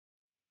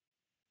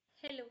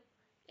Hello.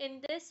 In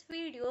this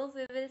video,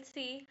 we will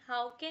see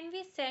how can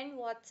we send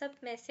WhatsApp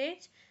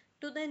message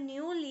to the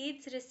new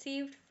leads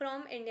received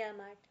from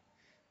IndiaMart.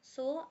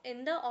 So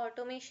in the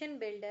automation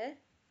builder,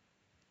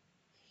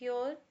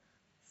 here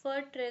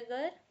for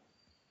trigger,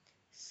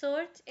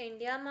 search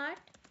IndiaMart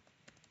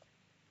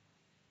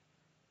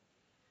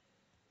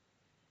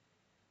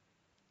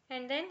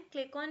and then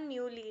click on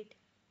new lead.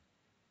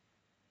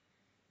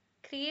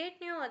 Create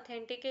new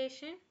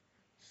authentication.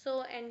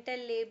 So enter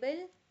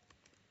label.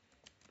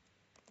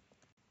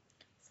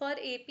 For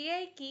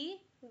API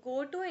key,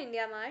 go to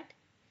IndiaMart.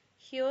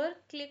 Here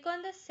click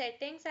on the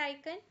settings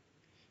icon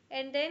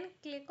and then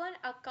click on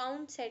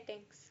account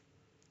settings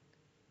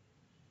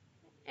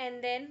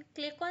and then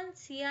click on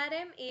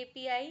CRM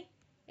API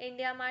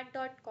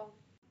IndiaMart.com.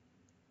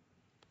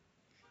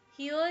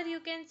 Here you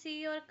can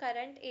see your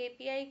current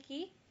API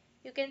key.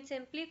 You can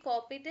simply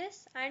copy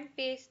this and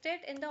paste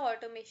it in the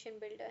automation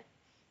builder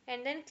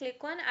and then click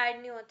on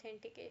add new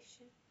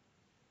authentication.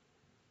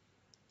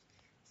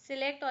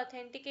 Select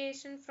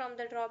authentication from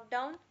the drop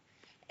down.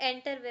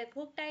 Enter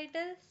webhook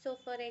title. So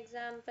for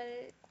example,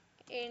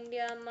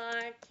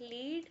 IndiaMart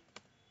lead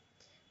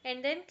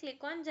and then click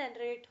on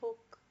generate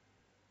hook.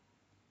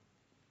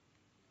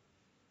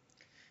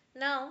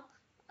 Now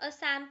a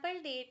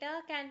sample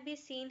data can be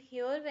seen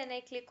here when I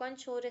click on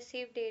show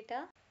receive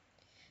data.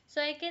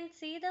 So I can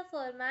see the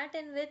format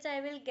in which I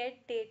will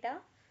get data.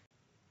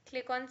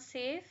 Click on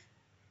save.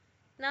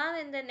 Now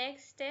in the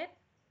next step,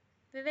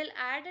 we will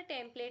add a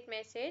template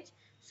message.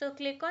 So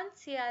click on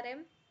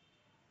CRM.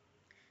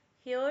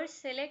 Here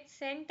select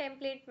send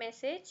template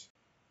message.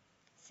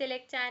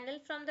 Select channel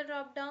from the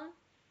drop down.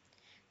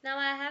 Now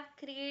I have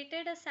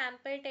created a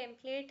sample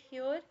template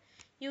here.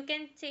 You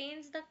can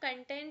change the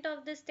content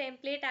of this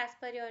template as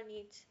per your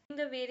needs.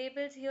 The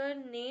variables here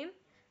name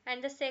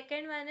and the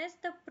second one is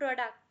the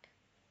product.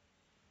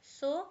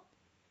 So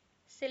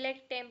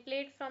select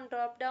template from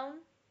drop down.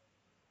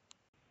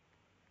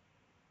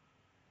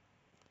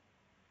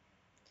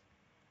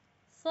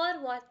 For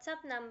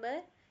WhatsApp number,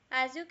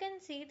 as you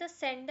can see, the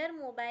sender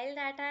mobile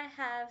that I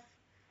have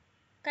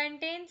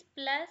contains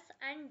plus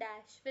and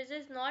dash, which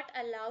is not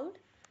allowed.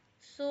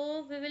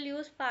 So we will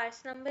use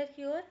parse number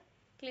here.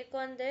 Click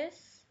on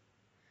this.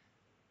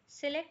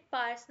 Select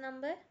parse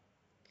number.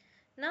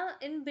 Now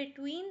in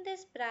between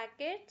these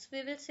brackets,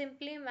 we will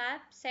simply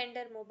map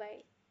sender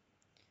mobile.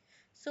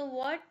 So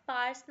what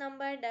parse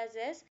number does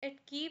is,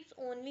 it keeps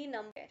only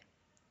number.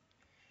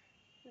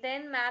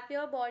 Then map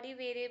your body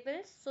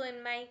variables. So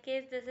in my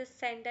case, this is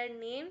sender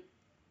name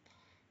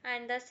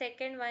and the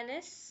second one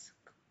is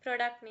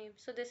product name.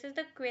 So this is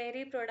the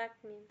query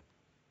product name.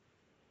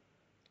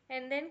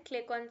 And then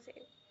click on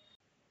save.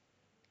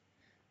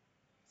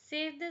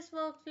 Save this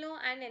workflow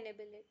and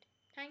enable it.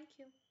 Thank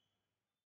you.